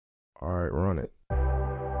All right, run it.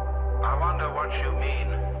 I wonder what you mean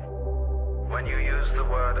when you use the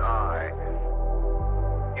word I.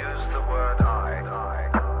 Use the word I.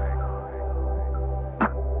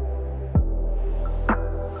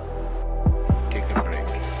 Take a break.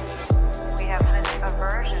 We have this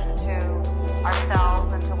aversion to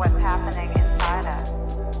ourselves and to what's happening inside us.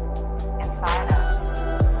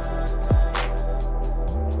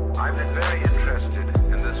 I've been very interested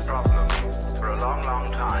in this problem for a long, long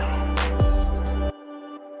time.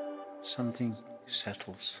 Something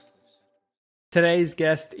settles. Today's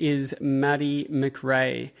guest is Maddy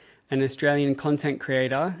MacRae, an Australian content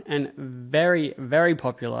creator and very, very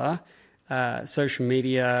popular social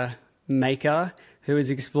media maker who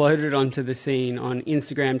has exploded onto the scene on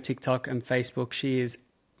Instagram, TikTok, and Facebook. She is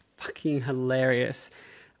fucking hilarious.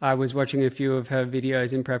 I was watching a few of her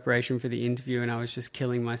videos in preparation for the interview and I was just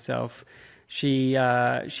killing myself. She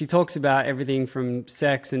talks about everything from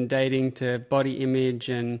sex and dating to body image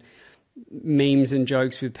and memes and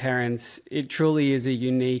jokes with parents. It truly is a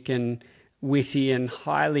unique and witty and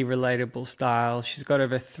highly relatable style. She's got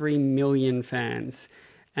over 3 million fans.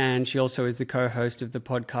 And she also is the co-host of the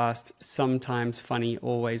podcast, Sometimes Funny,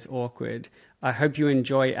 Always Awkward. I hope you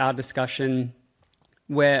enjoy our discussion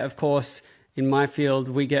where, of course, in my field,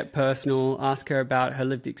 we get personal, ask her about her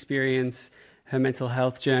lived experience, her mental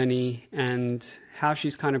health journey, and how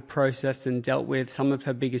she's kind of processed and dealt with some of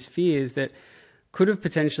her biggest fears that could have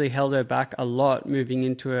potentially held her back a lot moving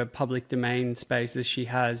into a public domain space as she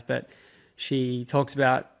has. But she talks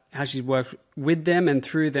about how she's worked with them and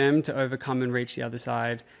through them to overcome and reach the other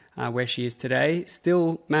side where she is today,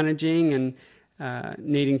 still managing and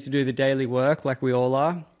needing to do the daily work like we all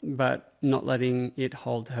are, but not letting it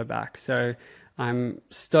hold her back. So I'm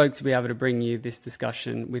stoked to be able to bring you this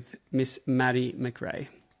discussion with Miss Maddy MacRae.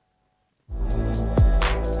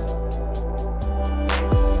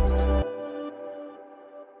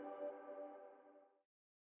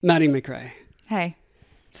 Maddy MacRae. Hey.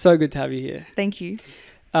 So good to have you here. Thank you.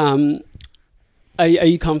 Are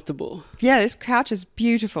you comfortable? Yeah, this couch is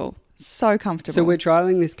beautiful. So comfortable. So we're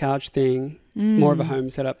trialing this couch thing, more of a home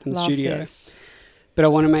setup than Love studio. This. But I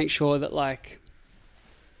want to make sure that like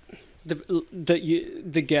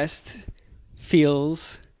the guest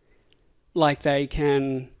feels like they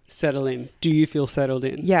can settle in. Do you feel settled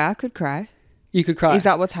in? Yeah, I could cry. You could cry. Is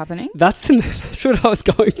that what's happening? That's what I was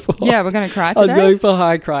going for. Yeah, we're going to cry today? I was going for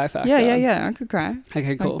high cry factor. Yeah. I could cry.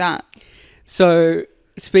 Okay, cool. Like that. So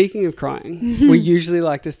speaking of crying, we usually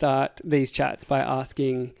like to start these chats by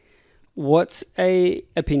asking, what's a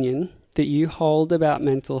opinion that you hold about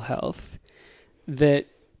mental health that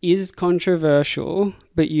is controversial,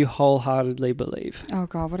 but you wholeheartedly believe? Oh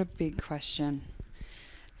God, what a big question.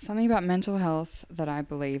 Something about mental health that I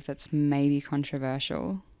believe that's maybe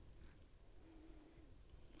controversial.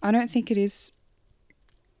 I don't think it is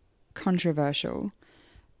controversial.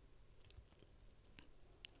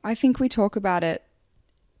 I think we talk about it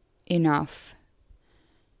enough.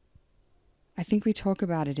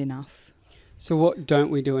 So what don't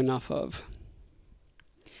we do enough of?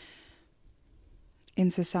 In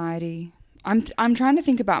society, I'm trying to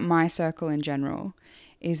think about my circle in general,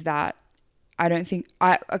 is that I don't think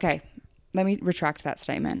okay, let me retract that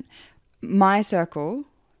statement. My circle,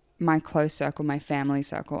 my close circle, my family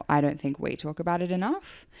circle, I don't think we talk about it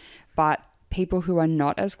enough. But people who are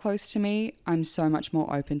not as close to me, I'm so much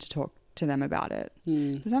more open to talk to them about it.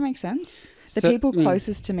 Does that make sense? The people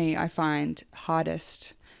closest to me, I find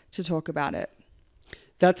hardest to talk about it.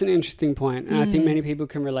 That's an interesting point. And I think many people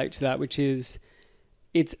can relate to that, which is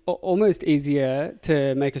it's almost easier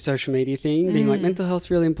to make a social media thing, being like, mental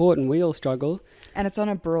health's really important. We all struggle. And it's on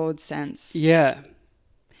a broad sense. Yeah.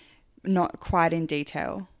 Not quite in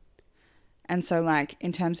detail. And so like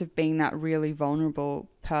in terms of being that really vulnerable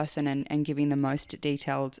person and giving the most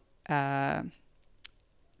detailed, having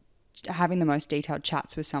the most detailed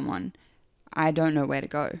chats with someone, I don't know where to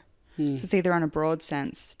go. So it's either on a broad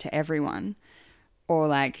sense to everyone or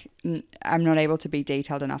like I'm not able to be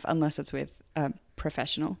detailed enough unless it's with a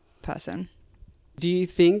professional person. Do you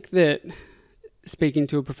think that speaking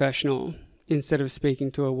to a professional instead of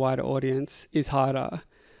speaking to a wider audience is harder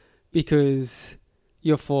because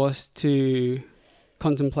you're forced to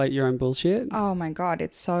contemplate your own bullshit? Oh my God,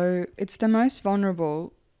 it's the most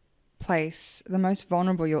vulnerable place, the most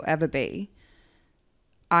vulnerable you'll ever be,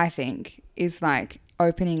 I think, is like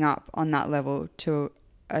opening up on that level to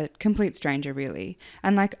a complete stranger, really.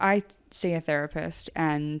 And like I see a therapist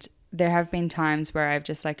and there have been times where I've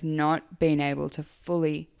just like not been able to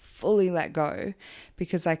fully let go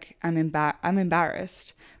because like I'm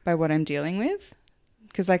embarrassed by what I'm dealing with.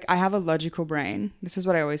 because like I have a logical brain. This is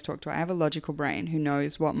what I always talk to. I have a logical brain who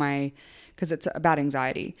knows what because it's about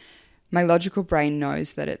anxiety. My logical brain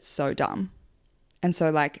knows that it's so dumb. And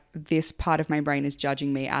so like this part of my brain is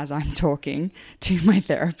judging me as I'm talking to my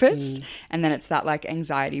therapist. And then it's that like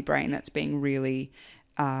anxiety brain that's being really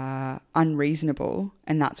unreasonable.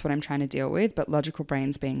 And that's what I'm trying to deal with. But logical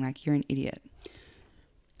brain's being like, you're an idiot.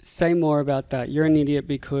 Say more about that. You're an idiot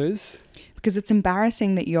because it's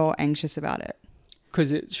embarrassing that you're anxious about it.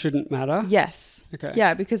 Because it shouldn't matter? Yes. Okay.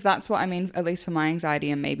 Yeah, because that's what I mean, at least for my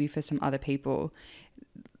anxiety and maybe for some other people.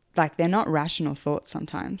 Like they're not rational thoughts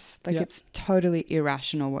sometimes. Like it's totally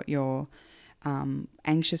irrational what you're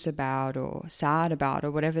anxious about or sad about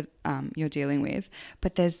or whatever you're dealing with.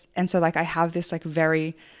 But so like I have this like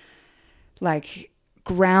very like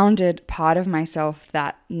grounded part of myself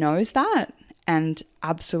that knows that and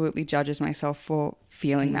absolutely judges myself for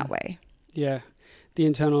feeling that way. Yeah. The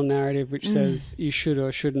internal narrative which says you should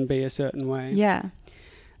or shouldn't be a certain way. Yeah.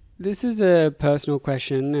 This is a personal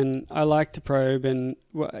question and I like to probe, and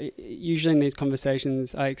usually in these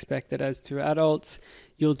conversations I expect that as two adults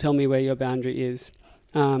you'll tell me where your boundary is.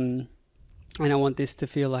 And I want this to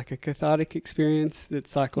feel like a cathartic experience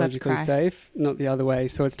that's psychologically safe, not the other way.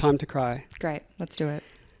 So it's time to cry. Great. Let's do it.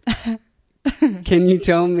 Can you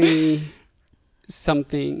tell me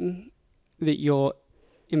something that you're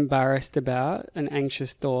embarrassed about, an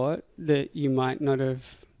anxious thought that you might not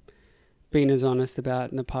have been as honest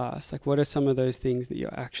about in the past? Like what are some of those things that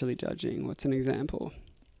you're actually judging? What's an example?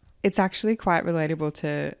 It's actually quite relatable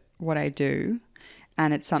to what I do,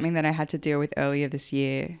 and it's something that I had to deal with earlier this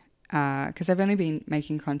year because I've only been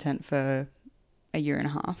making content for a year and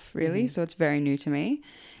a half really, so it's very new to me,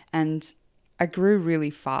 and I grew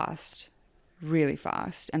really fast,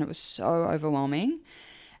 and it was so overwhelming,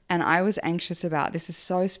 and I was anxious about, this is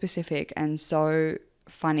so specific and so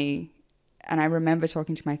funny, and I remember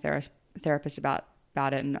talking to my therapist about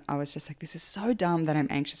it, and I was just like, this is so dumb that I'm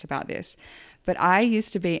anxious about this. But I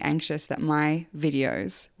used to be anxious that my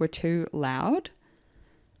videos were too loud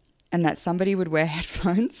and that somebody would wear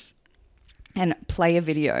headphones and play a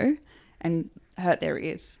video and hurt their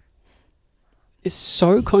ears. It's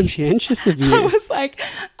so conscientious of you.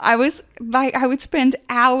 I would spend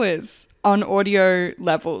hours on audio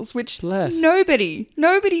levels, which nobody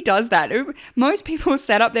does that. Most people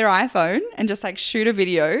set up their iPhone and just like shoot a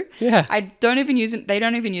video. Yeah. They don't even use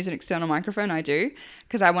an external microphone. I do,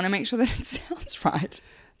 because I want to make sure that it sounds right.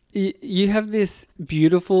 You have this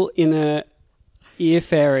beautiful inner ear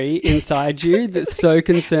fairy inside you that's so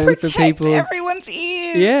concerned for people. Everyone's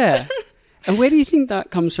ears. Yeah. And where do you think that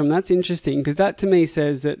comes from? That's interesting, because that to me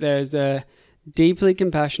says that there's a deeply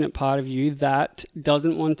compassionate part of you that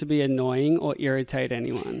doesn't want to be annoying or irritate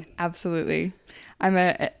anyone. Absolutely. I'm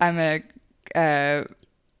a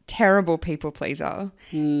terrible people pleaser,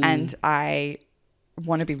 and I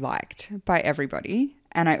want to be liked by everybody,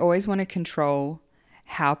 and I always want to control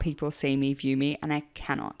how people see me, view me, and I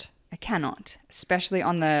cannot, especially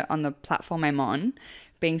on the platform I'm on,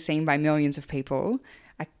 being seen by millions of people.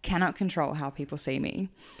 I cannot control how people see me.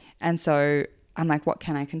 And so I'm like, what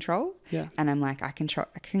can I control? Yeah. And I'm like, I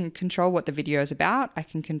can control what the video is about. I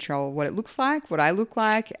can control what it looks like, what I look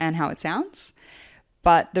like, and how it sounds.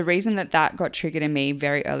 But the reason that got triggered in me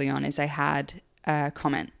very early on is I had a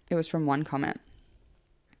comment. It was from one comment.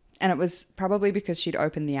 And it was probably because she'd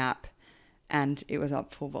opened the app and it was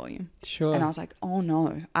up full volume. Sure. And I was like, oh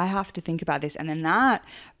no, I have to think about this. And then that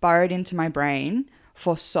burrowed into my brain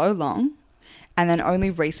for so long. And then only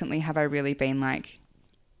recently have I really been like,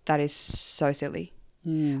 that is so silly.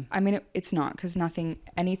 I mean, it's not, because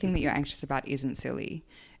anything that you're anxious about isn't silly.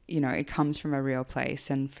 You know, it comes from a real place.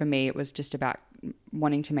 And for me, it was just about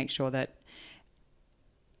wanting to make sure that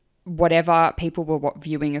whatever people were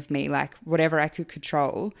viewing of me, like whatever I could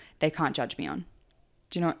control, they can't judge me on.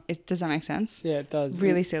 Do you know, does that make sense? Yeah, it does.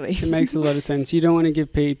 Really silly. It makes a lot of sense. You don't want to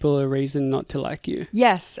give people a reason not to like you.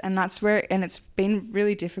 Yes. And it's been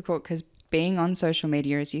really difficult, because being on social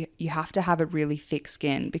media is you have to have a really thick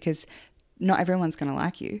skin, because not everyone's going to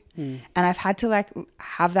like you. And I've had to like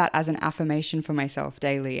have that as an affirmation for myself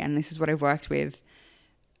daily. And this is what I've worked with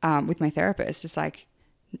my therapist. It's like,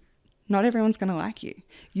 not everyone's going to like you.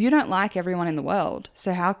 You don't like everyone in the world.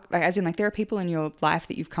 So how, like, as in like, there are people in your life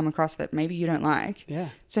that you've come across that maybe you don't like. Yeah.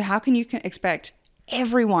 So how can you expect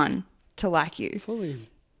everyone to like you? Fully.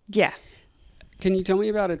 Yeah. Can you tell me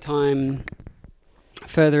about a time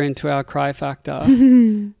further into our cry factor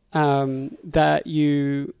that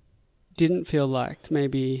you didn't feel liked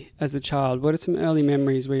maybe as a child? What are some early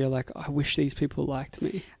memories where you're like, I wish these people liked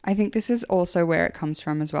me? I think this is also where it comes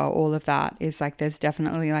from as well. All of that is like, there's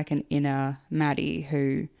definitely like an inner Maddy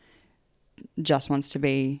who just wants to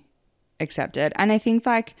be accepted. And I think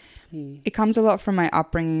like it comes a lot from my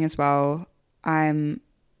upbringing as well. I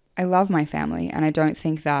love my family, and I don't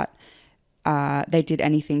think that they did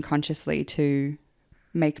anything consciously to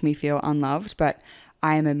make me feel unloved, but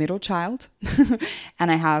I am a middle child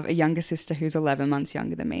and I have a younger sister who's 11 months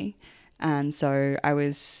younger than me. And so I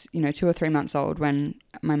was, 2 or 3 months old when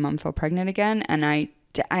my mum fell pregnant again. And I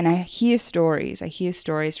hear stories. I hear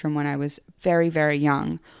stories from when I was very, very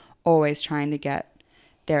young, always trying to get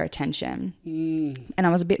their attention. And I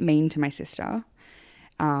was a bit mean to my sister.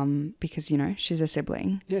 Because, she's a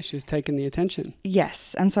sibling. Yeah, she was taking the attention.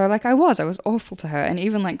 Yes. And so I was awful to her. And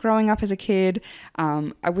even growing up as a kid,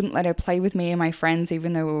 I wouldn't let her play with me and my friends,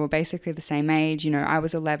 even though we were basically the same age. I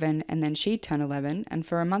was 11 and then she'd turn 11, and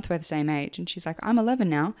for a month we're the same age. And she's like, I'm 11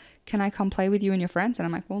 now. Can I come play with you and your friends? And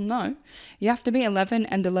I'm like, well, no, you have to be 11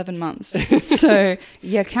 and 11 months. So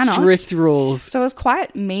you cannot. Strict rules. So I was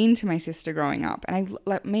quite mean to my sister growing up. And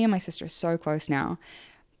me and my sister are so close now.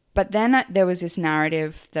 But then there was this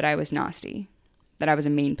narrative that I was nasty, that I was a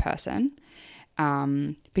mean person.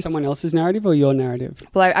 Someone else's narrative or your narrative?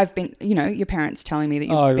 Well, I've been, your parents telling me that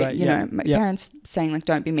my parents saying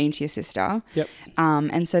don't be mean to your sister. Yep.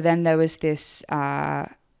 And so then there was this,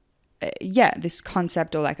 this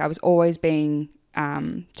concept, or I was always being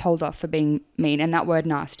told off for being mean. And that word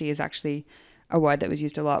nasty is actually a word that was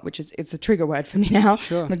used a lot, which is, it's a trigger word for me now.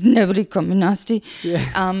 Sure. Nobody call me nasty. Yeah.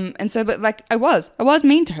 And so, but I was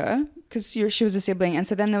mean to her because she was a sibling. And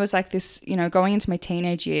so then there was this, going into my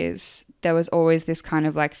teenage years, there was always this kind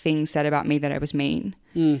of thing said about me that I was mean.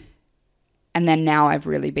 And then now I've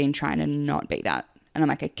really been trying to not be that. And I'm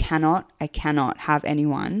like, I cannot have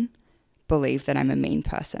anyone believe that I'm a mean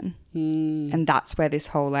person. And that's where this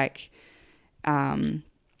whole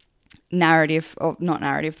narrative, or not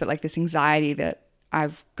narrative, but this anxiety that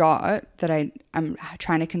I've got, that I'm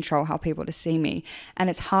trying to control how people to see me. And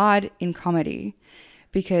it's hard in comedy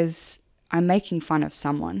because I'm making fun of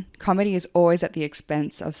someone. Comedy is always at the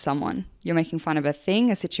expense of someone. You're making fun of a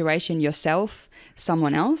thing, a situation, yourself,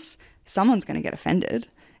 someone else. Someone's going to get offended,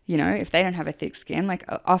 if they don't have a thick skin.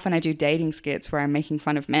 Often I do dating skits where I'm making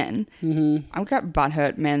fun of men. I've got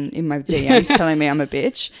butthurt men in my DMs telling me I'm a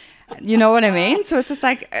bitch. You know what I mean? So it's just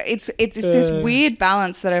it's this weird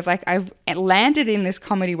balance that I've landed in this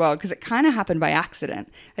comedy world, because it kind of happened by accident.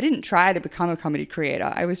 I didn't try to become a comedy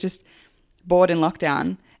creator. I was just bored in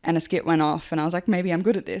lockdown and a skit went off and I was like, maybe I'm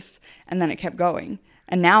good at this. And then it kept going.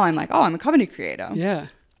 And now I'm I'm a comedy creator. Yeah.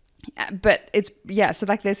 But it's, so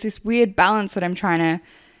there's this weird balance that I'm trying to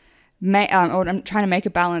I'm trying to make a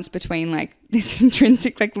balance between this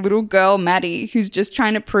intrinsic little girl Maddy who's just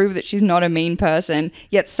trying to prove that she's not a mean person,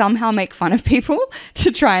 yet somehow make fun of people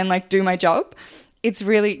to try and do my job. It's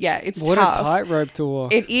really, it's what tough. What a tightrope to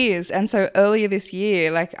walk. It is. And so earlier this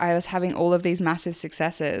year, I was having all of these massive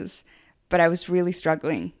successes, but I was really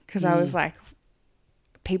struggling because I was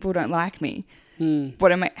people don't like me.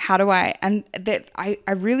 What am I, how do I, and that I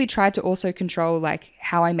really tried to also control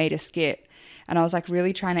how I made a skit. And I was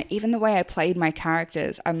really trying to, even the way I played my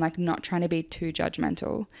characters, I'm not trying to be too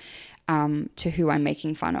judgmental to who I'm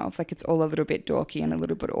making fun of. It's all a little bit dorky and a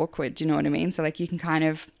little bit awkward. Do you know what I mean? So you can kind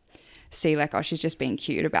of see oh, she's just being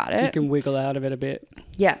cute about it. You can wiggle out of it a bit.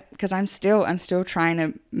 Yeah, because I'm still trying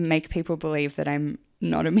to make people believe that I'm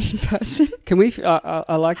not a mean person. Can we,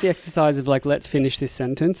 I like the exercise of let's finish this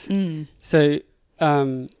sentence. So,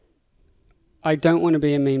 I don't want to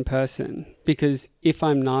be a mean person, because if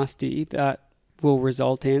I'm nasty, that will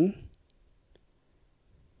result in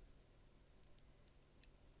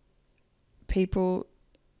people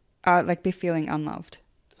be feeling unloved.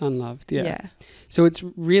 Yeah. So it's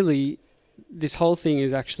really, this whole thing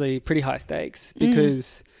is actually pretty high stakes,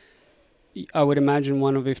 because I would imagine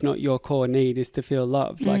one of, if not your core need, is to feel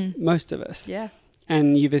loved, like most of us. Yeah.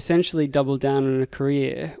 And you've essentially doubled down on a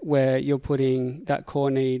career where you're putting that core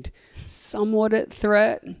need somewhat at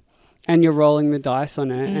threat, and you're rolling the dice on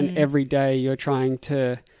it. And every day you're trying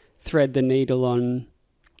to thread the needle on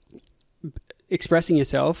expressing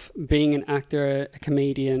yourself, being an actor, a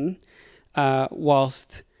comedian,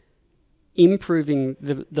 whilst improving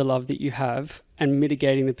the love that you have and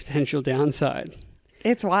mitigating the potential downside.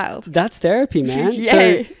 It's wild. That's therapy, man. Yeah.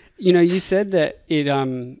 So, you said that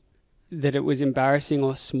it was embarrassing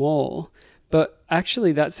or small, but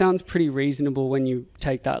actually that sounds pretty reasonable when you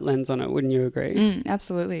take that lens on it. Wouldn't you agree?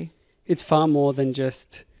 Absolutely. It's far more than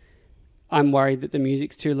just, I'm worried that the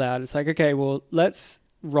music's too loud. It's okay, well, let's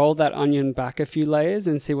roll that onion back a few layers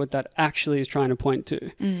and see what that actually is trying to point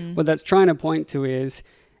to. What that's trying to point to is,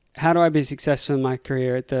 how do I be successful in my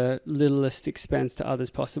career at the littlest expense to others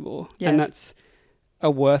possible? Yeah. And that's a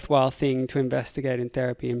worthwhile thing to investigate in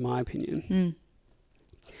therapy, in my opinion.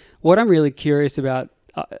 What I'm really curious about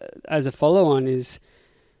as a follow-on is,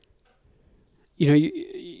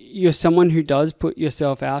 you're someone who does put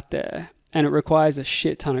yourself out there, and it requires a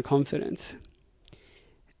shit ton of confidence.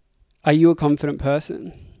 Are you a confident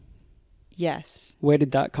person? Yes. Where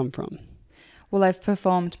did that come from? Well, I've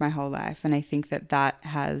performed my whole life, and I think that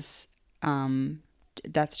has,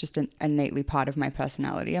 that's just an innately part of my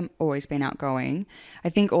personality. I've always been outgoing. I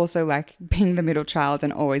think also like being the middle child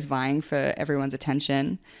and always vying for everyone's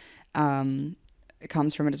attention, it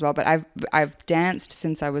comes from it as well. But I've danced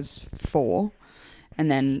since I was 4, and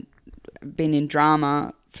then been in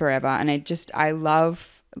drama forever. And I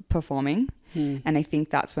love performing, and I think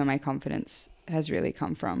that's where my confidence has really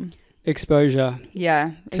come from. Exposure.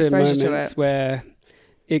 Yeah, to exposure moments to it. where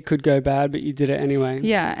it could go bad, but you did it anyway.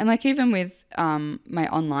 Yeah, and like even with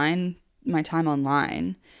my time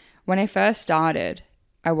online, when I first started,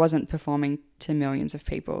 I wasn't performing to millions of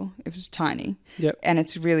people. It was tiny. Yep. And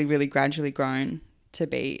it's really, really gradually grown to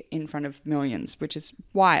be in front of millions, which is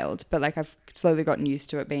wild. But like I've slowly gotten used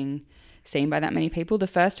to it being seen by that many people. The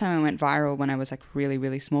first time I went viral when I was like really,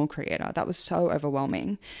 really small creator, that was so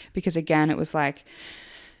overwhelming because again, it was like,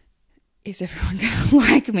 is everyone going to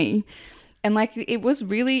like me? And like it was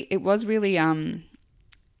really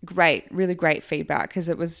great, really great feedback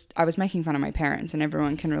because I was making fun of my parents and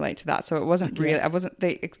everyone can relate to that. So it wasn't really, I wasn't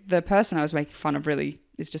the person I was making fun of really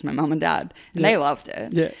is just my mum and dad, and they loved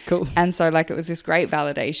it. Yeah, cool. And so like it was this great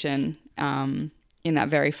validation in that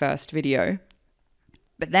very first video.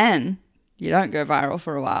 But then you don't go viral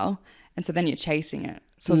for a while, and so then you're chasing it.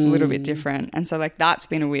 So it's a little bit different. And so like that's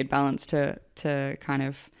been a weird balance to kind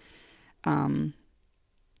of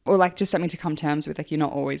or like just something to come to terms with. Like you're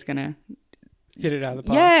not always gonna get it out of the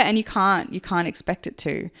park. Yeah, and you can't expect it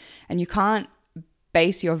to, and you can't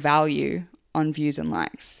base your value on views and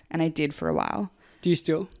likes. And I did for a while. Do you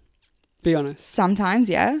still? Be honest. Sometimes,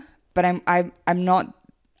 yeah, but I'm not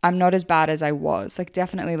as bad as I was. Like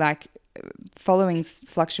definitely, like followings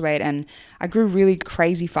fluctuate, and I grew really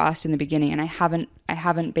crazy fast in the beginning, and I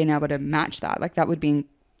haven't been able to match that. Like that would be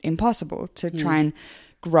impossible to try and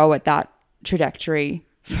grow at that trajectory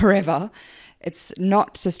forever. It's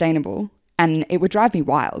not sustainable, and it would drive me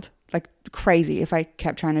wild, like crazy, if I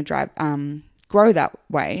kept trying to grow that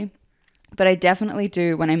way. But I definitely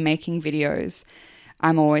do when I'm making videos.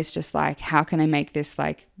 I'm always just like, how can I make this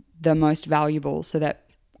like the most valuable so that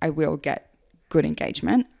I will get good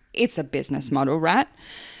engagement? It's a business model, right?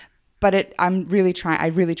 But I really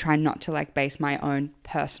try not to like base my own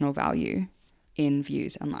personal value in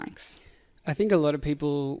views and likes. I think a lot of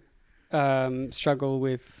people struggle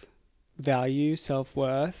with value,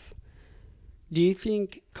 self-worth. Do you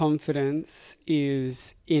think confidence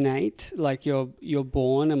is innate, like you're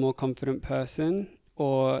born a more confident person,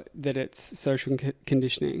 or that it's social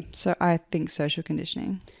conditioning? So I think social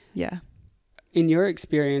conditioning, yeah. In your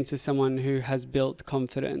experience as someone who has built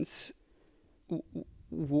confidence,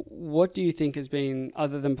 what do you think has been,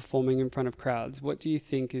 other than performing in front of crowds, what do you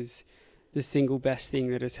think is the single best thing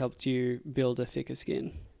that has helped you build a thicker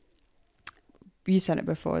skin? You said it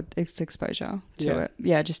before, it's exposure to it.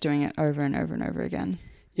 Yeah, just doing it over and over and over again.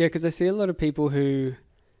 Yeah, because I see a lot of people who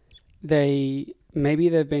they've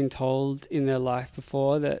been told in their life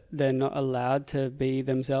before that they're not allowed to be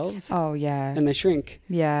themselves. Oh, yeah. And they shrink.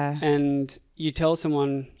 Yeah. And you tell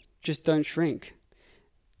someone, just don't shrink.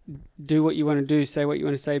 Do what you want to do, say what you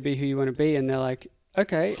want to say, be who you want to be. And they're like,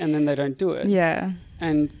 okay. And then they don't do it. Yeah.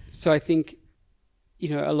 And so I think,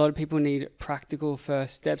 a lot of people need practical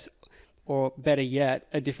first steps, or better yet,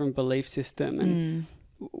 a different belief system. And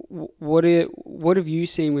what have you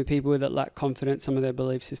seen with people that lack confidence some of their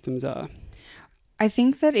belief systems are? I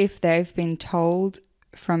think that if they've been told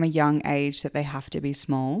from a young age that they have to be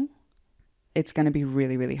small, it's going to be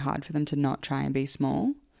really, really hard for them to not try and be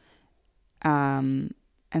small. And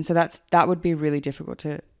so that would be really difficult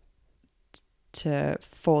to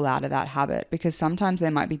fall out of that habit, because sometimes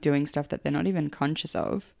they might be doing stuff that they're not even conscious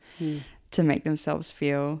of to make themselves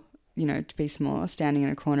feel, to be small, standing in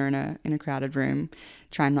a corner in a crowded room,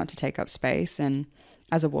 trying not to take up space. And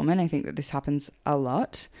as a woman, I think that this happens a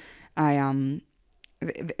lot.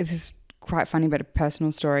 This is quite funny, but a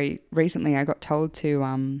personal story. Recently, I got told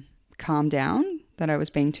to calm down, that I was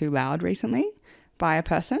being too loud recently by a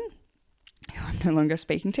person who I'm no longer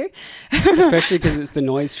speaking to. Especially because it's the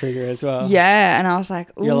noise trigger as well. Yeah, and I was like,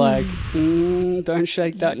 ooh. You're like, don't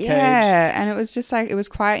shake that cage. Yeah, and it was just like, it was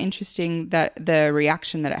quite interesting that the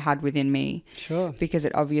reaction that it had within me. Sure. Because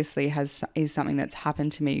it obviously is something that's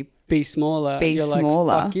happened to me. Be smaller. You're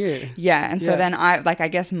smaller. Like, fuck you. Yeah, and so then I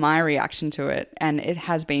guess my reaction to it, and it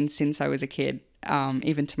has been since I was a kid,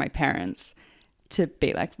 even to my parents, to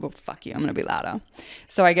be like, well, fuck you, I'm going to be louder.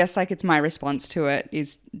 So I guess like it's my response to it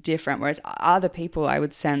is different. Whereas other people I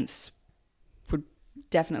would sense would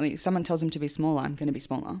definitely, if someone tells them to be smaller, I'm going to be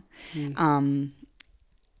smaller.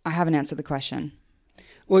 I haven't answered the question.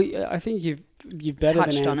 Well, I think you've better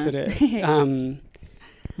Touched than on answered it.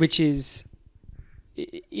 Which is,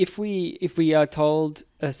 if we are told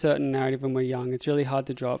a certain narrative when we're young, it's really hard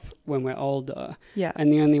to drop when we're older. Yeah.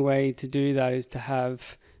 And the only way to do that is to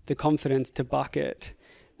have the confidence to buck it.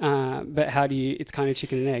 But how do you, it's kind of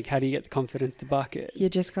chicken and egg. How do you get the confidence to buck it? You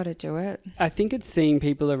just got to do it. I think it's seeing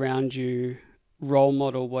people around you role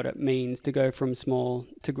model what it means to go from small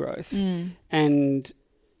to growth. And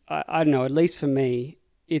I don't know, at least for me,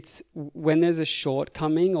 it's when there's a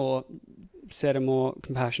shortcoming, or said a more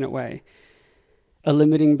compassionate way, a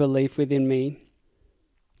limiting belief within me,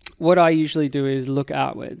 what I usually do is look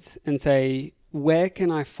outwards and say, where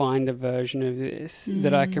can I find a version of this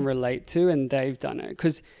that I can relate to, and they've done it?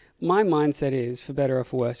 Because my mindset is, for better or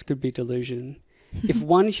for worse, it could be delusion. If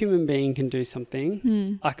one human being can do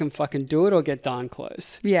something, I can fucking do it or get darn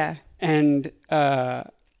close. Yeah. And I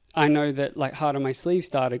know that like Heart on My Sleeve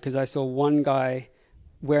started because I saw one guy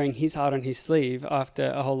wearing his heart on his sleeve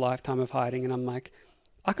after a whole lifetime of hiding, and I'm like,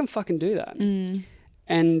 I can fucking do that.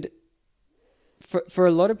 And for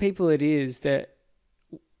a lot of people it is that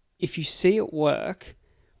if you see it work,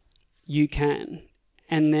 you can.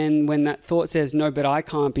 And then when that thought says, no, but I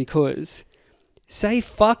can't because, say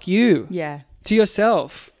fuck you. Yeah. To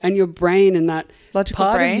yourself and your brain and that Logical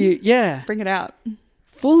part brain. of you. Yeah. Bring it out.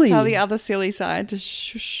 Fully. Tell the other silly side to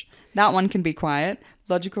shush. That one can be quiet.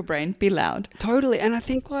 Logical brain, be loud. Totally. And I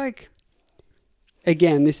think like,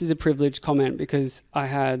 again, this is a privileged comment because I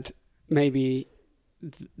had maybe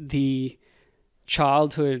the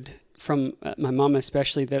childhood from my mum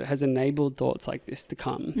especially that has enabled thoughts like this to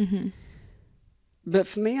come. But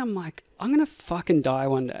for me, I'm like, I'm going to fucking die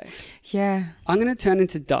one day. Yeah. I'm going to turn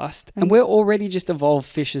into dust. And we're already just evolved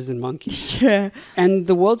fishes and monkeys. Yeah. And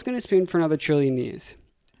the world's going to spin for another trillion years.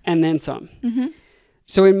 And then some.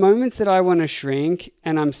 So in moments that I want to shrink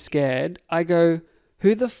and I'm scared, I go,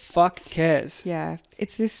 who the fuck cares? Yeah.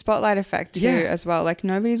 It's this spotlight effect too as well. Like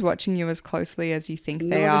nobody's watching you as closely as you think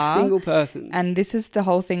they are. Not a single person. And this is the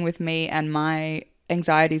whole thing with me and my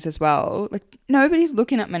anxieties as well. Like nobody's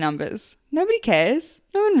looking at my numbers. Nobody cares.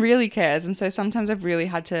 No one really cares. And so sometimes I've really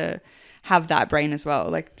had to have that brain as well.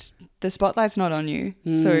 Like the spotlight's not on you.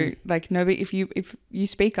 So like nobody, if you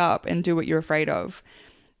speak up and do what you're afraid of,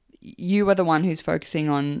 you are the one who's focusing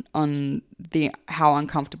on the how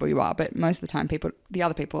uncomfortable you are. But most of the time the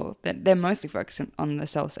other people, they're mostly focusing on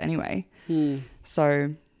themselves anyway.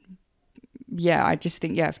 So yeah, I just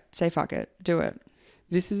think, say fuck it, do it.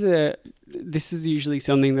 This is usually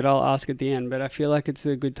something that I'll ask at the end, but I feel like it's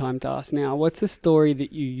a good time to ask now. What's a story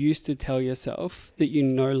that you used to tell yourself that you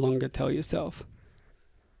no longer tell yourself?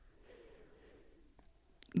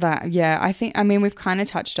 I mean, we've kind of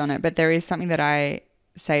touched on it, but there is something that I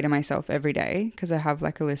say to myself every day because I have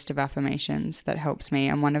like a list of affirmations that helps me.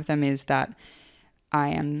 And one of them is that I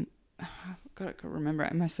am, I can't remember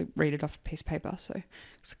it. I mostly read it off a piece of paper, so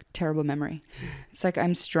it's like a terrible memory. It's like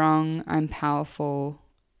I'm strong, I'm powerful,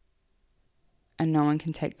 and no one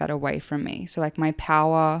can take that away from me. So like my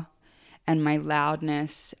power and my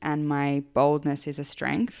loudness and my boldness is a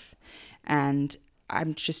strength, and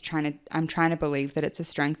I'm trying to believe that it's a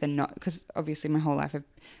strength and not, because obviously my whole life I'm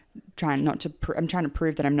trying to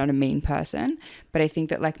prove that I'm not a mean person, but I think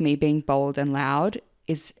that like me being bold and loud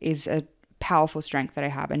is a powerful strength that I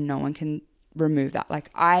have, and no one can remove that. Like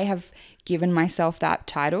I have given myself that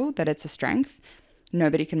title that it's a strength.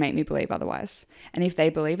 Nobody can make me believe otherwise. And if they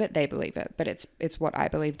believe it, they believe it. But it's what I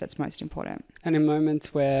believe that's most important. And in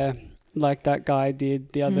moments where, like that guy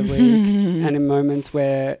did the other week, and in moments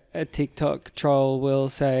where a TikTok troll will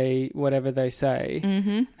say whatever they say,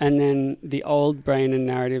 and then the old brain and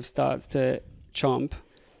narrative starts to chomp,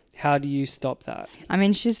 how do you stop that? I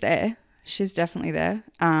mean, she's there. She's definitely there.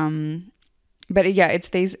 But yeah,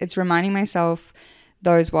 it's reminding myself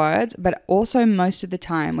those words, but also most of the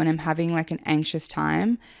time when I'm having like an anxious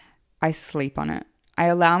time, I sleep on it. I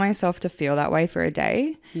allow myself to feel that way for a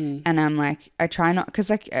day, and I'm like, I try not, because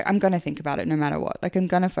like I'm going to think about it no matter what. Like I'm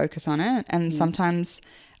going to focus on it, and sometimes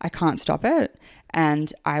I can't stop it,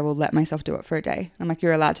 and I will let myself do it for a day. I'm like,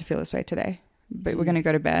 you're allowed to feel this way today, but we're going to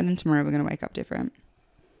go to bed, and tomorrow we're going to wake up different.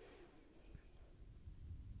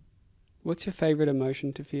 What's your favorite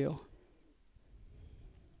emotion to feel?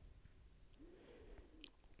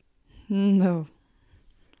 No.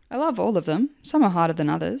 I love all of them. Some are harder than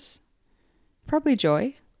others. Probably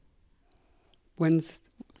joy. When's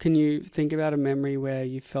Can you think about a memory where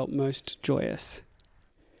you felt most joyous?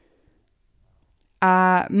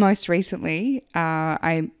 Most recently,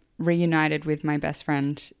 I reunited with my best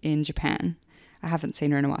friend in Japan. I haven't seen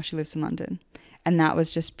her in a while. She lives in London. And that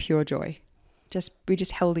was just pure joy. We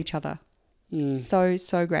just held each other.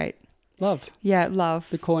 So great. Love. Yeah, love.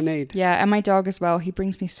 The core need. Yeah, and my dog as well. He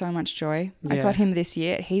brings me so much joy. I Yeah. got him this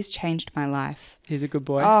year. He's changed my life. He's a good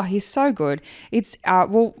boy. Oh, he's so good. It's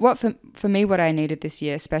what for me, what I needed this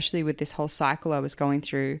year, especially with this whole cycle I was going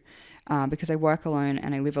through, because I work alone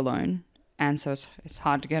and I live alone, and so it's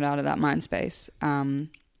hard to get out of that mind space.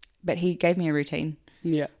 But he gave me a routine.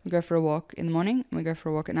 Yeah. We go for a walk in the morning and we go for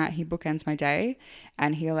a walk at night. He bookends my day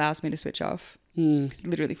and he allows me to switch off. He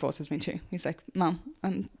literally forces me to. He's like, Mum,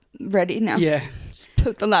 I'm ready now. Yeah. Just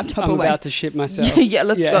put the laptop I'm away. about to shit myself. Yeah,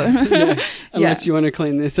 let's go. Yeah. Unless you want to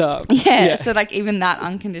clean this up. Yeah. So like even that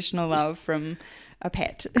unconditional love from a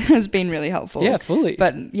pet has been really helpful. Yeah, fully.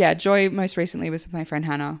 But yeah, joy most recently was with my friend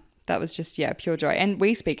Hannah. That was just, pure joy. And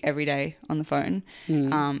we speak every day on the phone.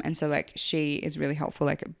 And so like she is really helpful.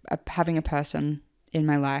 Like having a person in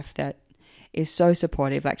my life that is so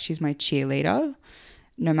supportive. Like she's my cheerleader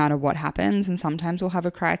no matter what happens. And sometimes we'll have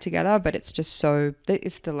a cry together, but it's just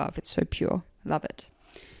it's the love. It's so pure. Love it.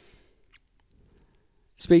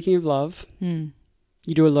 Speaking of love, you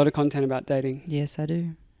do a lot of content about dating. Yes, I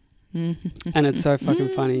do. And it's so fucking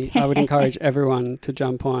funny. I would encourage everyone to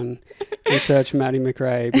jump on and search Maddy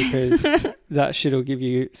MacRae, because that shit will give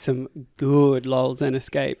you some good lols and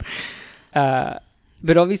escape.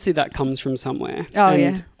 But obviously that comes from somewhere.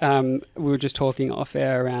 Oh, and, we were just talking off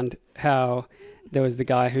air around how there was the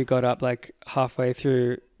guy who got up like halfway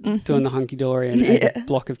through doing the hunky-dory and ate a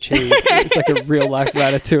block of cheese. It's like a real life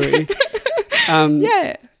ratatouille.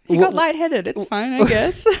 He got lightheaded. It's fine, I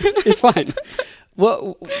guess. It's fine.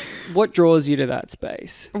 What draws you to that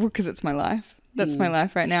space? Well, because it's my life. That's my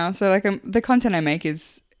life right now. So like the content I make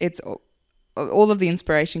it's all of the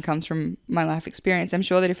inspiration comes from my life experience. I'm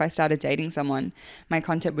sure that if I started dating someone, my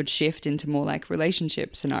content would shift into more like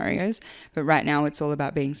relationship scenarios. But right now it's all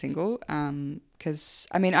about being single. Because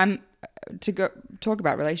talk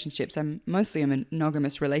about relationships, I'm mostly a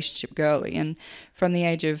monogamous relationship girly. And from the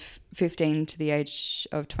age of 15 to the age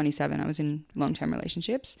of 27, I was in long-term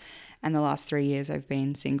relationships. And the last 3 years I've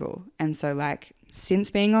been single. And so like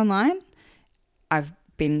since being online, I've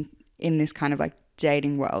been in this kind of like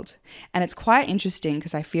dating world. And it's quite interesting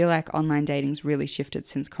because I feel like online dating's really shifted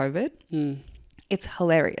since COVID. It's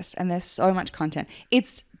hilarious and there's so much content.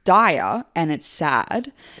 It's dire and it's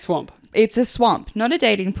sad. Swamp. It's a swamp, not a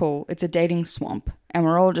dating pool. It's a dating swamp. And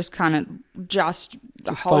we're all just kind of just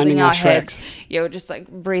holding our heads. Yeah, we're just like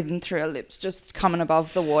breathing through our lips, just coming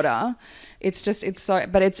above the water. It's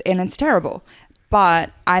terrible.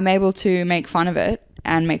 But I'm able to make fun of it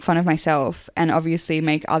and make fun of myself and obviously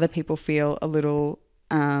make other people feel a little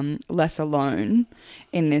less alone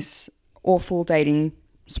in this awful dating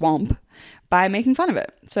swamp by making fun of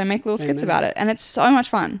it. So I make little skits about it and it's so much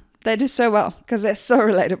fun. They do so well because they're so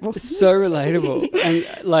relatable. So relatable. And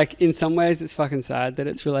like in some ways it's fucking sad that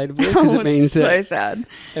it's relatable because it means that so sad.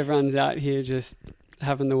 Everyone's out here just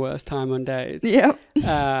having the worst time on dates. Yep.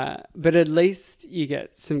 But at least you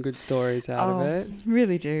get some good stories out of it.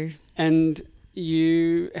 Really do. And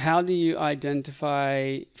how do you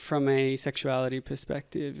identify from a sexuality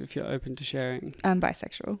perspective if you're open to sharing? I'm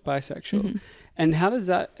bisexual. Mm-hmm. And how does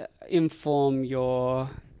that inform your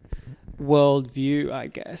worldview, I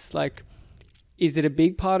guess? Like, is it a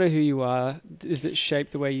big part of who you are? Does it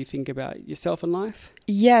shape the way you think about yourself and life?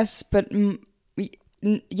 Yes, but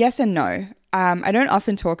yes and no. I don't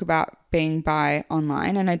often talk about being bi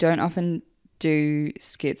online and I don't often do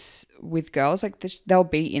skits with girls. Like they'll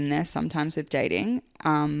be in there sometimes with dating.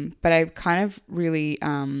 But I kind of really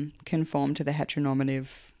conform to the heteronormative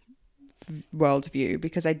worldview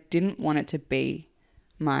because I didn't want it to be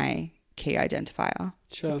my key identifier.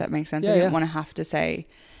 Sure. If that makes sense. I didn't want to have to say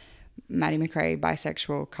Maddy MacRae,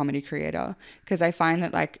 bisexual comedy creator, because I find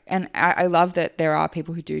that like, and I love that there are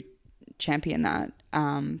people who do champion that.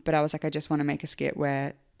 But I was like, I just want to make a skit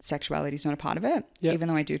where sexuality is not a part of it, even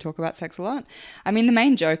though I do talk about sex a lot. I mean, the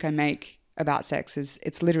main joke I make about sex is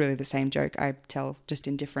it's literally the same joke I tell just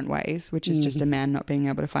in different ways, which is just a man not being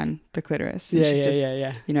able to find the clitoris.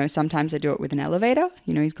 You know, sometimes I do it with an elevator,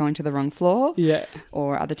 you know, he's going to the wrong floor. Yeah.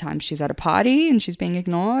 Or other times she's at a party and she's being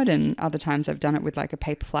ignored, and other times I've done it with like a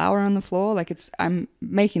paper flower on the floor. Like I'm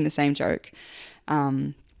making the same joke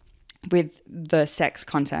with the sex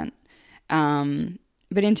content.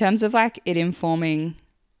 But in terms of like it informing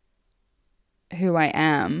who I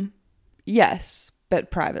am, yes, but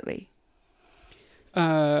privately.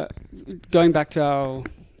 Going back to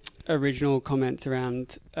original comments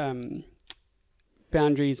around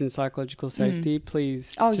boundaries and psychological safety,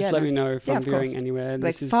 please let me know if I'm veering anywhere.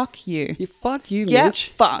 Like, fuck you. Fuck you, Get Mitch.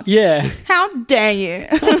 fucked. Yeah. How dare you?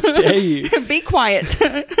 How dare you? Be quiet.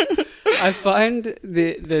 I find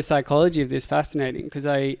the psychology of this fascinating because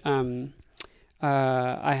I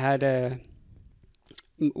had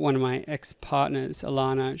one of my ex-partners,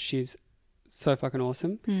 Alana. She's so fucking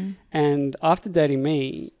awesome. And after dating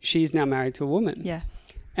me, she's now married to a woman. Yeah.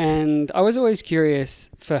 And I was always curious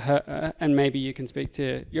for her, and maybe you can speak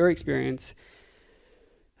to your experience,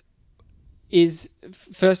 is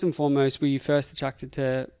first and foremost, were you first attracted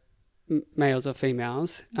to males or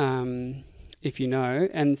females, if you know?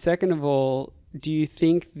 And second of all, do you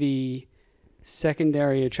think the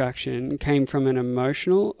secondary attraction came from an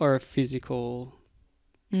emotional or a physical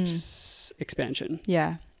expansion?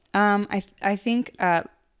 Yeah. I think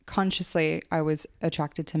consciously I was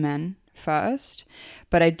attracted to men first,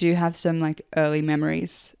 but I do have some like early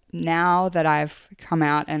memories now that I've come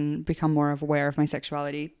out and become more aware of my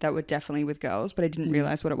sexuality that were definitely with girls, but I didn't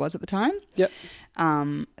realize what it was at the time. Yep.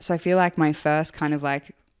 So I feel like my first kind of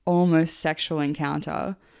like almost sexual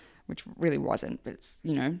encounter, which really wasn't, but it's,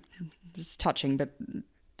 you know, it's touching, but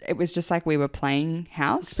it was just like we were playing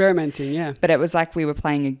house. Experimenting, yeah. But it was like we were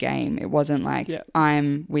playing a game. It wasn't like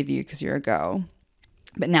I'm with you because you're a girl.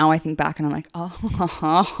 But now I think back and I'm like,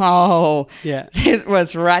 oh, yeah, it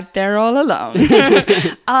was right there all along.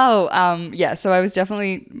 Yeah. So I was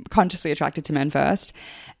definitely consciously attracted to men first.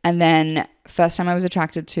 And then first time I was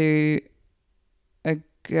attracted to a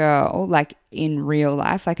girl, like in real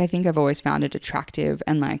life, like I think I've always found it attractive.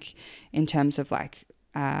 And like in terms of like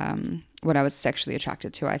what I was sexually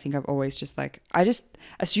attracted to, I think I've always just like, I just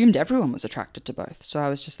assumed everyone was attracted to both. So I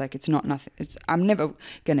was just like, it's not nothing. I'm never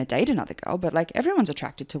going to date another girl, but like everyone's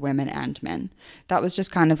attracted to women and men. That was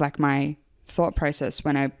just kind of like my thought process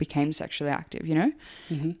when I became sexually active, you know?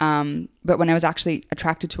 Mm-hmm. But when I was actually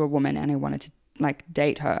attracted to a woman and I wanted to like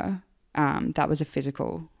date her, that was a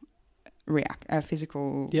physical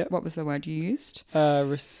what was the word you used?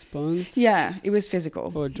 Response. Yeah, it was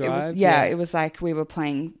physical. Or drive. It was like we were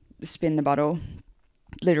playing spin the bottle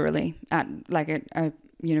literally at like a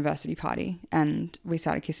university party, and we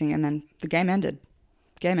started kissing, and then the game ended.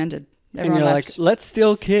 Everyone and you're left. like, let's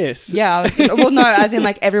still kiss. Yeah, well, no, as in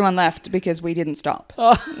like everyone left because we didn't stop.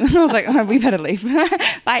 I was like, oh, we better leave.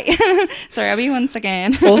 Bye. Sorry, I'll be 1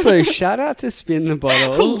 second. Also, shout out to Spin the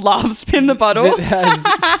Bottle. Love Spin the Bottle. It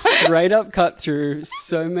has straight up cut through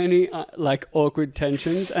so many like awkward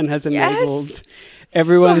tensions and has enabled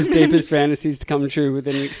everyone's deepest fantasies to come true with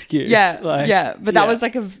an excuse. But that was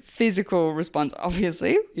like a physical response,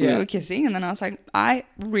 obviously. Yeah. We were kissing, and then I was like, I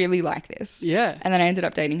really like this. Yeah. And then I ended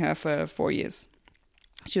up dating her for 4 years.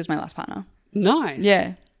 She was my last partner. Nice.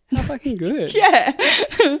 Yeah. How fucking good. Yeah.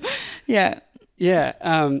 Yeah.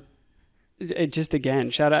 Yeah. It just, again,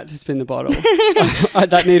 shout out to Spin the Bottle.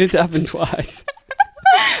 That needed to happen twice.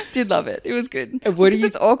 Did love it. It was good. Because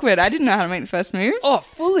it's awkward. I didn't know how to make the first move. Oh,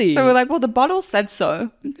 fully. So we're like, well, the bottle said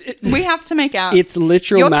so. We have to make out. It's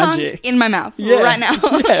literal your magic. Tongue in my mouth right now.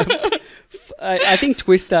 Yeah. I think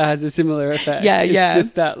Twister has a similar effect. It's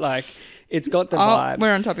just that, like, it's got the vibe.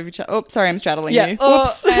 We're on top of each other. Oh, sorry, I'm straddling you.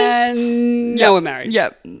 Whoops. And now we're married.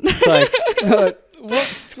 Yep. It's like,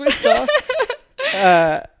 whoops, Twister.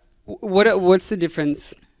 What's the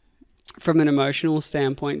difference from an emotional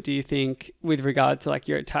standpoint, do you think, with regard to like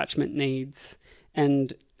your attachment needs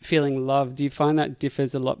and feeling loved? Do you find that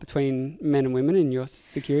differs a lot between men and women in your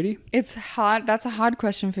security? It's hard. That's a hard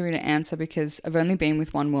question for me to answer because I've only been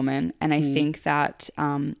with one woman, and I think that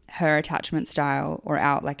her attachment style or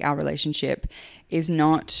our relationship is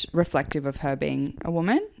not reflective of her being a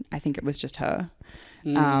woman. I think it was just her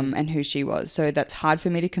and who she was. So that's hard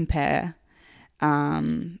for me to compare.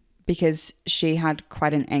 Because she had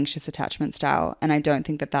quite an anxious attachment style, and I don't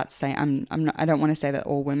think that's saying I don't want to say that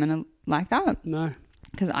all women are like that. No,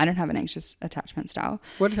 because I don't have an anxious attachment style.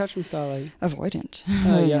 What attachment style are you? Avoidant.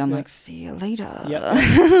 I'm like, see you later.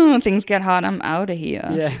 Yep. Things get hard, I'm out of here.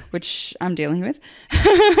 Yeah, which I'm dealing with.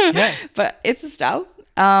 Yeah, but it's a style.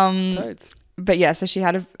 Totes. But yeah, so she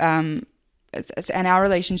had and our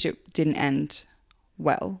relationship didn't end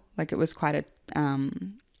well. Like it was quite a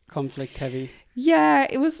conflict heavy. Yeah,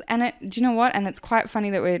 it was. And do you know what? And it's quite funny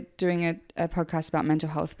that we're doing a podcast about mental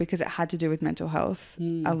health because it had to do with mental health.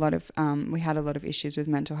 A lot of, we had a lot of issues with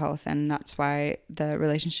mental health, and that's why the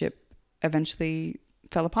relationship eventually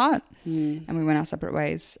fell apart and we went our separate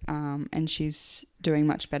ways. And she's doing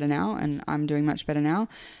much better now and I'm doing much better now.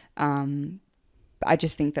 I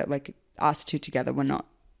just think that like us two together were not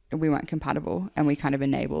we weren't compatible, and we kind of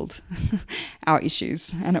enabled our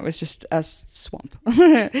issues, and it was just a swamp.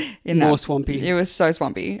 More swampy. It was so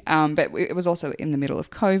swampy. But it was also in the middle of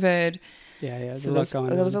COVID. Yeah, there's So a lot going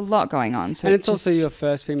on. there was a lot going on. So and it's also your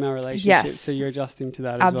first female relationship, Yes. so you're adjusting to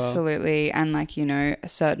that as well. Absolutely. And like, you know,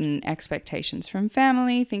 certain expectations from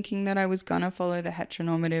family, thinking that I was going to follow the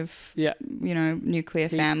heteronormative, Yeah. you know, nuclear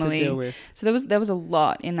Heaps to family. deal with. So there was a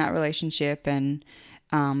lot in that relationship, and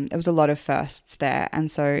there was a lot of firsts there. And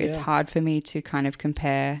so it's Yeah. hard for me to kind of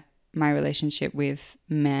compare my relationship with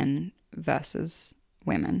men versus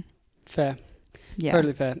women. Fair. Yeah.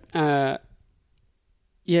 Totally fair.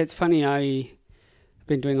 Yeah, it's funny. I've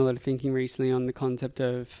been doing a lot of thinking recently on the concept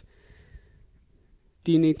of,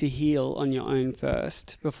 do you need to heal on your own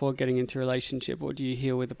first before getting into a relationship, or do you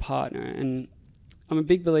heal with a partner? And I'm a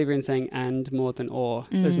big believer in saying and more than or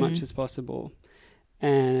as much as possible.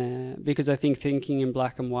 Because I think thinking in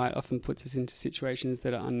black and white often puts us into situations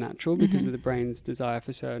that are unnatural because of the brain's desire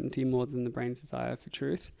for certainty more than the brain's desire for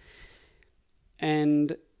truth.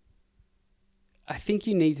 And I think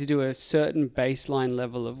you need to do a certain baseline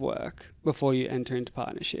level of work before you enter into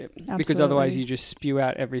partnership. Because otherwise Absolutely. you just spew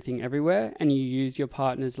out everything everywhere, and you use your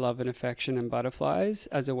partner's love and affection and butterflies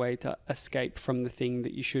as a way to escape from the thing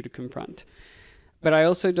that you should confront. But I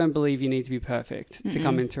also don't believe you need to be perfect to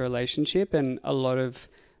come into a relationship, and a lot of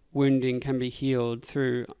wounding can be healed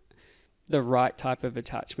through the right type of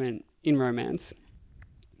attachment in romance.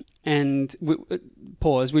 And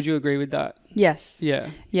pause, would you agree with that? Yes. Yeah.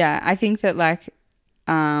 Yeah, I think that like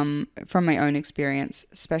from my own experience,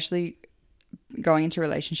 especially going into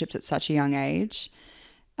relationships at such a young age,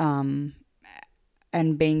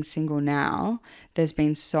 and being single now, there's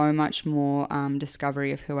been so much more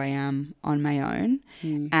discovery of who I am on my own.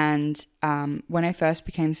 And when I first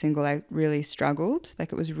became single, I really struggled.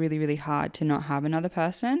 Like, it was really, really hard to not have another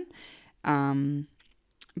person.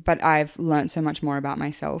 But I've learned so much more about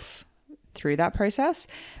myself through that process.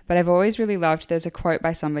 But I've always really loved, there's a quote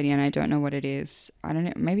by somebody, and I don't know what it is. I don't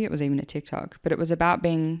know, maybe it was even a TikTok, but it was about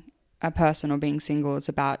being a person or being single. It's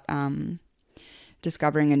about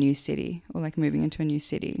discovering a new city, or like moving into a new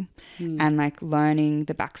city, and like learning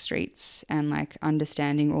the back streets, and like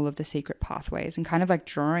understanding all of the secret pathways, and kind of like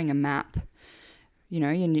drawing a map. You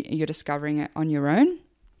know, you're discovering it on your own.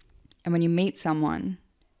 And when you meet someone,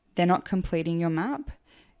 they're not completing your map,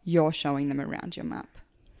 you're showing them around your map.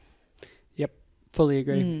 Yep. Fully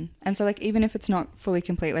agree. And so like, even if it's not fully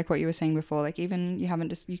complete, like what you were saying before, like even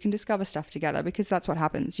you can discover stuff together, because that's what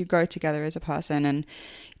happens. You grow together as a person, and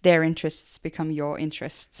their interests become your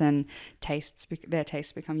interests, and their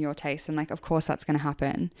tastes become your tastes. And like, of course that's going to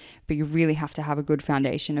happen, but you really have to have a good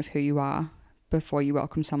foundation of who you are before you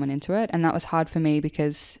welcome someone into it. And that was hard for me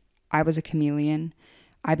because I was a chameleon.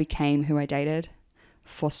 I became who I dated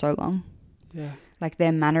for so long. Yeah. Like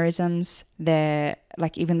their mannerisms, their,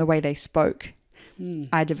 like even the way they spoke,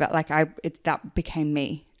 I developed, like that became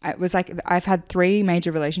me. It was like, I've had 3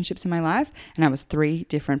 major relationships in my life, and I was 3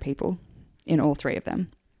 different people in all 3 of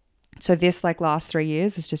them. So this like last 3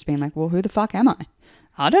 years has just been like, well, who the fuck am I?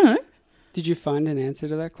 I don't know. Did you find an answer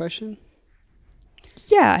to that question?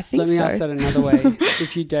 Yeah, I think so. Let me ask that another way.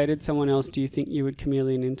 If you dated someone else, do you think you would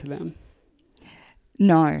chameleon into them?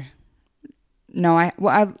 No, I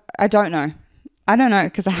don't know. I don't know,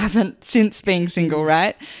 because I haven't since being single,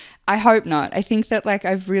 right? I hope not. I think that like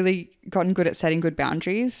I've really gotten good at setting good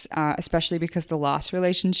boundaries, especially because the last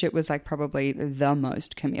relationship was like probably the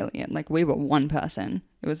most chameleon. Like we were one person.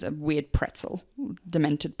 It was a weird pretzel,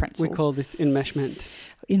 demented pretzel. We call this enmeshment.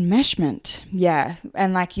 Enmeshment, yeah.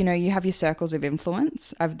 And like, you know, you have your circles of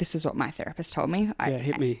influence. This is what my therapist told me.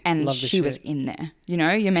 Hit me. And Love the she shit. was in there. You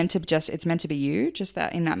know, you're meant to it's meant to be you, just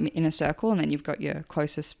that in a circle, and then you've got your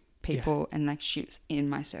closest people, and like she was in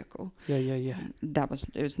my circle. Yeah. It was,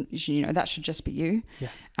 you know, that should just be you.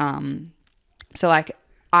 Yeah. So like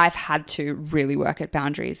I've had to really work at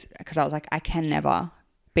boundaries, because I was like, I can never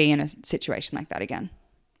be in a situation like that again.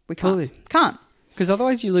 We can't. Fully. Can't. Because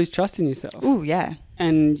otherwise you lose trust in yourself. Oh, yeah.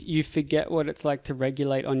 And you forget what it's like to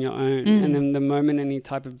regulate on your own. And then the moment any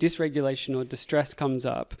type of dysregulation or distress comes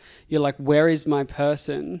up, you're like, where is my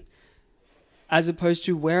person? As opposed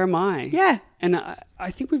to, where am I? Yeah. And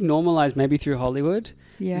I think we've normalized, maybe through Hollywood,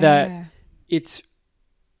 Yeah. that it's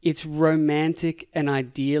romantic and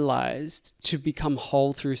idealized to become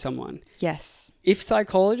whole through someone. Yes. If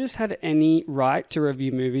psychologists had any right to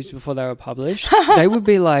review movies before they were published, they would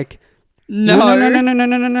be like, no.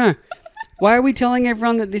 Why are we telling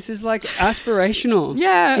everyone that this is like aspirational?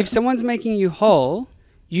 Yeah. If someone's making you whole,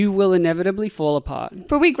 you will inevitably fall apart.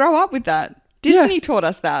 But we grow up with that. Disney taught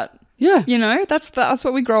us that. Yeah. You know, that's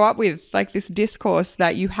what we grow up with, like this discourse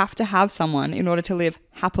that you have to have someone in order to live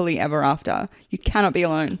happily ever after. You cannot be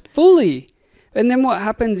alone. Fully. And then what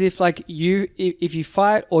happens if like if you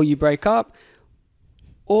fight or you break up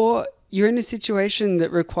or you're in a situation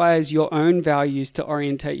that requires your own values to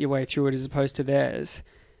orientate your way through it as opposed to theirs?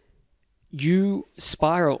 You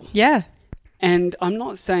spiral. Yeah. And I'm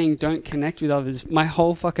not saying don't connect with others. My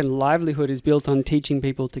whole fucking livelihood is built on teaching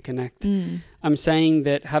people to connect. I'm saying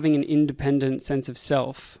that having an independent sense of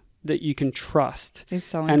self that you can trust Is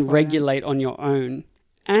so and important. regulate on your own,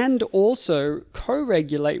 and also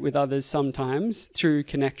co-regulate with others sometimes through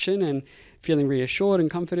connection and feeling reassured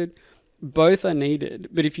and comforted. Both are needed.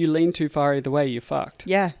 But if you lean too far either way, you're fucked.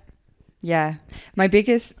 Yeah. Yeah. My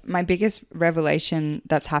biggest revelation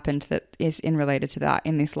that's happened that is related to that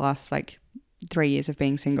in this last like 3 years of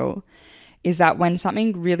being single is that when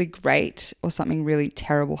something really great or something really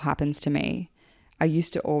terrible happens to me, I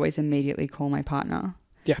used to always immediately call my partner.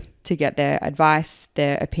 Yeah. To get their advice,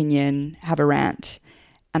 their opinion, have a rant.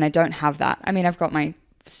 And I don't have that. I mean, I've got my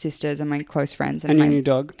sisters and my close friends. And your new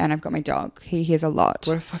dog. And I've got my dog. He hears a lot.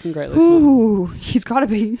 What a fucking great listener. Ooh, he's got to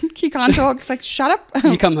be. He can't talk. It's like, shut up.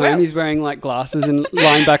 You come home, he's wearing like glasses and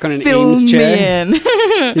lying back on an Fill Eames me chair. in.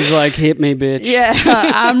 He's like, hit me, bitch. Yeah,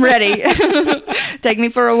 I'm ready. Take me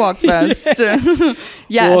for a walk first.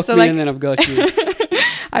 Yeah, Walk so me like and then I've got you.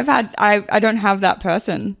 I don't have that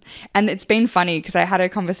person. And it's been funny because I had a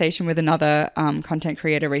conversation with another content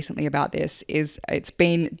creator recently about this. It's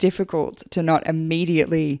been difficult to not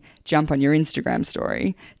immediately jump on your Instagram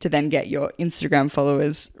story to then get your Instagram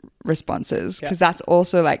followers responses, because that's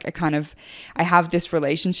also like a kind of, I have this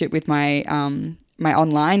relationship with my my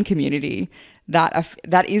online community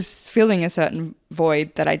that is filling a certain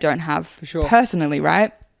void that I don't have personally,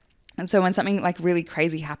 right? And so when something like really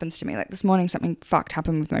crazy happens to me, like this morning, something fucked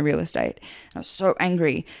happened with my real estate. I was so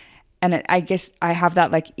angry. And I guess I have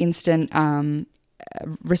that like instant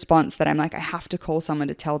response that I'm like, I have to call someone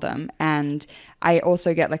to tell them. And I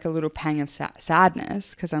also get like a little pang of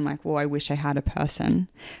sadness because I'm like, well, I wish I had a person,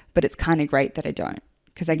 but it's kind of great that I don't,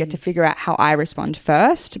 because I get to figure out how I respond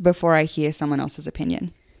first before I hear someone else's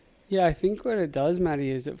opinion. Yeah, I think what it does,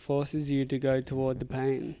 Maddie, is it forces you to go toward the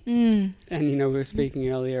pain. And, you know, we were speaking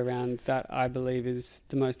earlier around that I believe is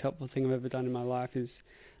the most helpful thing I've ever done in my life is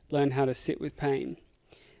learn how to sit with pain.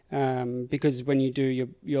 Because when you do,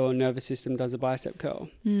 your nervous system does a bicep curl.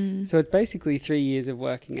 So it's basically 3 years of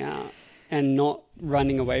working out and not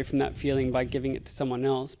running away from that feeling by giving it to someone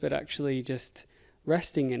else, but actually just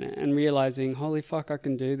resting in it and realizing, holy fuck, I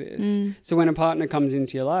can do this. So when a partner comes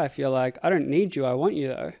into your life, you're like, I don't need you, I want you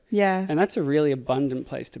though. Yeah. And that's a really abundant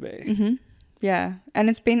place to be. Yeah. And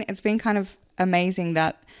it's been kind of amazing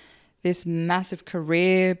that this massive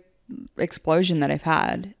career explosion that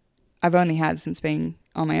I've only had since being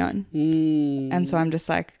on my own. And so I'm just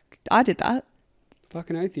like, I did that.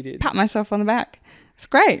 Fucking oath you did. Pat myself on the back. It's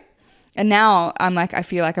great. And now I'm like, I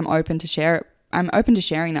feel like I'm open to share it. I'm open to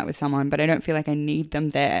sharing that with someone, but I don't feel like I need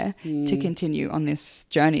them there to continue on this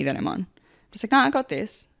journey that I'm on. Just like, no, I got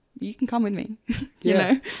this. You can come with me, you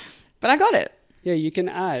know, but I got it. Yeah, you can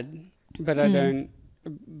add, but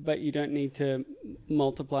but you don't need to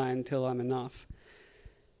multiply until I'm enough.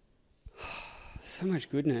 So much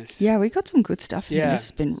goodness. Yeah, we got some good stuff in here. Yeah. This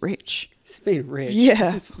has been rich. It's been rich.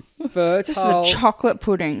 Yeah. This is fertile. This is a chocolate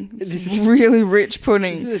pudding. This is really rich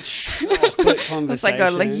pudding. This is a chocolate conversation. It's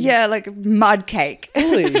like a mud cake.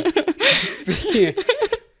 Fully.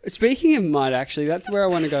 Speaking of mud, actually, that's where I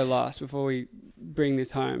want to go last before we bring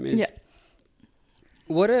this home. Is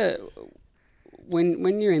when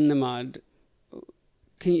you're in the mud,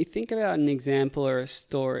 can you think about an example or a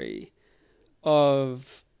story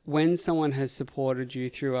of when someone has supported you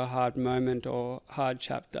through a hard moment or hard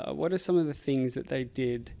chapter? What are some of the things that they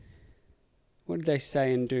did? What did they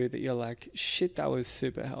say and do that you're like, shit, that was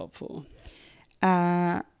super helpful?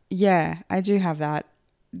 Yeah, I do have that.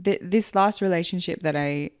 This last relationship that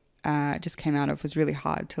I just came out of was really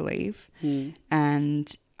hard to leave.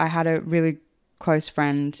 And I had a really close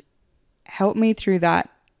friend help me through that,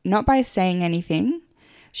 not by saying anything.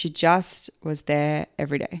 She just was there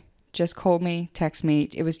every day. Just called me, text me.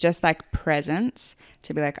 It was just like presence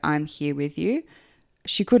to be like, I'm here with you.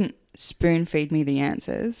 She couldn't spoon feed me the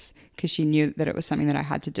answers because she knew that it was something that I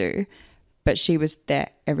had to do, but she was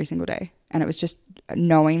there every single day. And it was just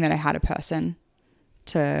knowing that I had a person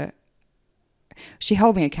she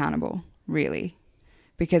held me accountable, really,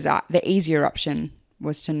 because the easier option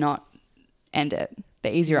was to not end it.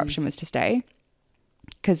 The easier option was to stay,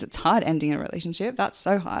 because it's hard ending a relationship. That's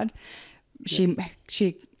so hard. She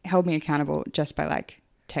held me accountable just by like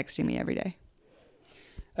texting me every day.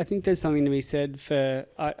 I think there's something to be said for,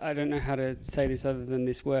 I don't know how to say this other than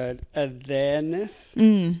this word, a there-ness.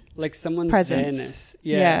 Like someone's Presence. there-ness.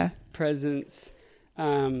 Yeah. Presence.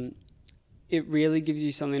 It really gives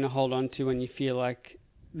you something to hold on to when you feel like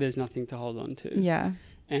there's nothing to hold on to. Yeah.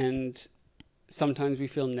 And sometimes we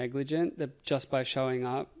feel negligent that just by showing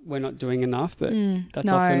up, we're not doing enough, but that's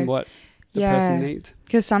no. often what the person needs.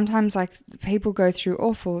 Because sometimes like people go through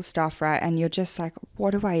awful stuff, right? And you're just like,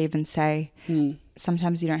 what do I even say?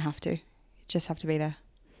 Sometimes you don't have to. You just have to be there.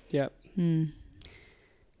 Yep.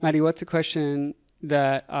 Maddy, what's a question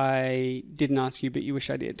that I didn't ask you but you wish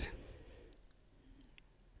I did?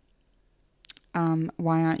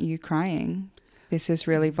 Why aren't you crying? This is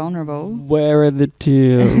really vulnerable. Where are the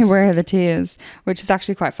tears? Where are the tears? Which is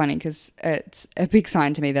actually quite funny because it's a big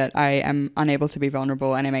sign to me that I am unable to be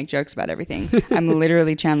vulnerable and I make jokes about everything. I'm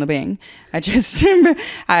literally Chandler Bing.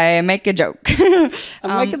 I make a joke.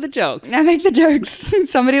 I'm making the jokes. I make the jokes.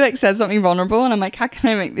 Somebody like says something vulnerable and I'm like, how can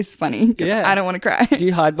I make this funny? Because I don't want to cry. Do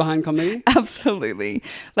you hide behind comedy? Absolutely.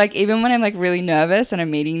 Like even when I'm like really nervous and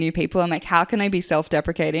I'm meeting new people, I'm like, how can I be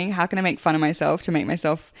self-deprecating? How can I make fun of myself to make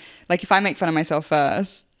myself... Like if I make fun of myself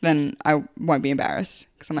first, then I won't be embarrassed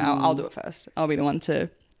because I'm like, I'll do it first. I'll be the one to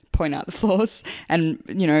point out the flaws and,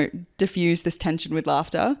 you know, diffuse this tension with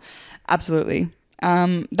laughter. Absolutely.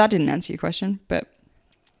 That didn't answer your question, but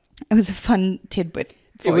it was a fun tidbit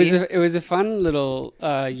for you. It was a fun little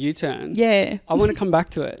U-turn. Yeah. I want to come back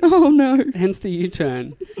to it. Oh, no. Hence the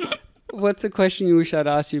U-turn. What's a question you wish I'd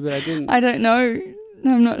asked you but I didn't? I don't know.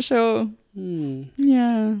 I'm not sure.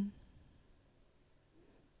 Yeah.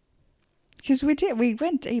 Because we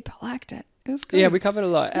went deep. I liked it. It was good. Yeah, we covered a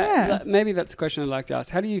lot. Yeah. Maybe that's a question I'd like to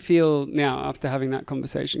ask. How do you feel now after having that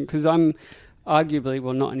conversation? Because I'm arguably,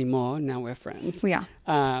 well, not anymore. Now we're friends. We are.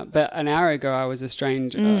 But an hour ago, I was a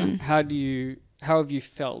stranger. How have you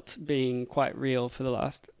felt being quite real for the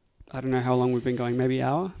last, I don't know how long we've been going, maybe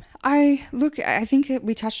hour? I think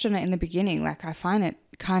we touched on it in the beginning. Like I find it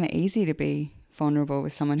kind of easy to be vulnerable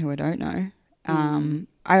with someone who I don't know.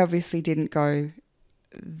 I obviously didn't go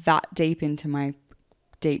that deep into my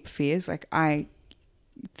deep fears. Like I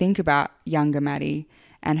think about younger Maddy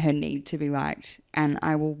and her need to be liked and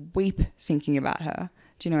I will weep thinking about her.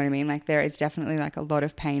 Do you know what I mean? Like there is definitely like a lot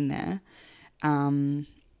of pain there.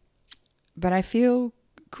 But I feel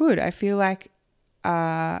good. I feel like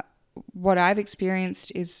what I've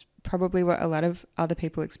experienced is probably what a lot of other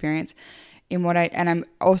people experience and I'm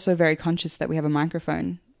also very conscious that we have a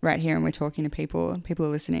microphone right here and we're talking to people and people are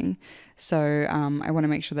listening. So I want to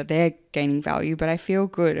make sure that they're gaining value, but I feel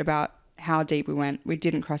good about how deep we went. We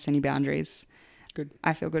didn't cross any boundaries. Good.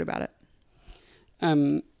 I feel good about it.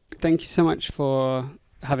 Thank you so much for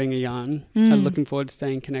having a yarn. I'm looking forward to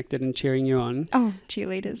staying connected and cheering you on. Oh,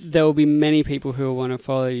 cheerleaders. There will be many people who will want to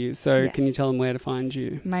follow you. So Yes. Can you tell them where to find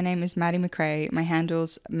you? My name is Maddy MacRae. My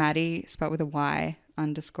handle's Maddy, spelled with a Y,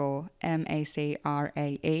 _MACRAE.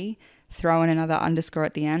 Throw in another underscore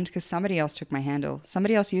at the end because somebody else took my handle.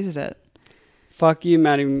 Somebody else uses it. Fuck you,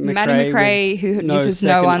 Maddy MacRae. Maddy MacRae, who uses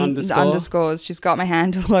no underscores. She's got my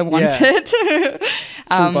handle. I want it.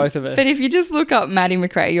 From both of us. But if you just look up Maddy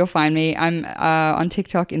MacRae, you'll find me. I'm on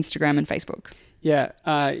TikTok, Instagram, and Facebook. Yeah,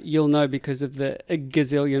 you'll know because of the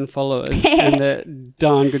gazillion followers and the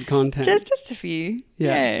darn good content. Just a few.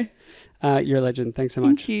 Yeah. You're a legend. Thanks so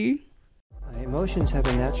much. Thank you. Emotions have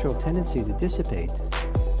a natural tendency to dissipate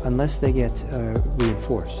unless they get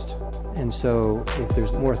reinforced. And so if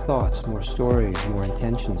there's more thoughts, more stories, more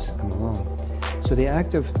intentions come along. So the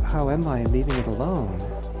act of how am I and leaving it alone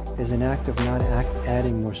is an act of not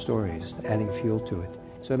adding more stories, adding fuel to it.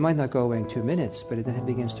 So it might not go away in 2 minutes, but it then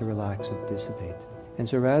begins to relax and dissipate. And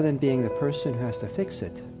so rather than being the person who has to fix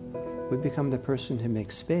it, we become the person who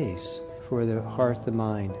makes space for the heart, the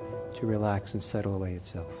mind, to relax and settle away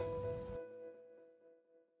itself.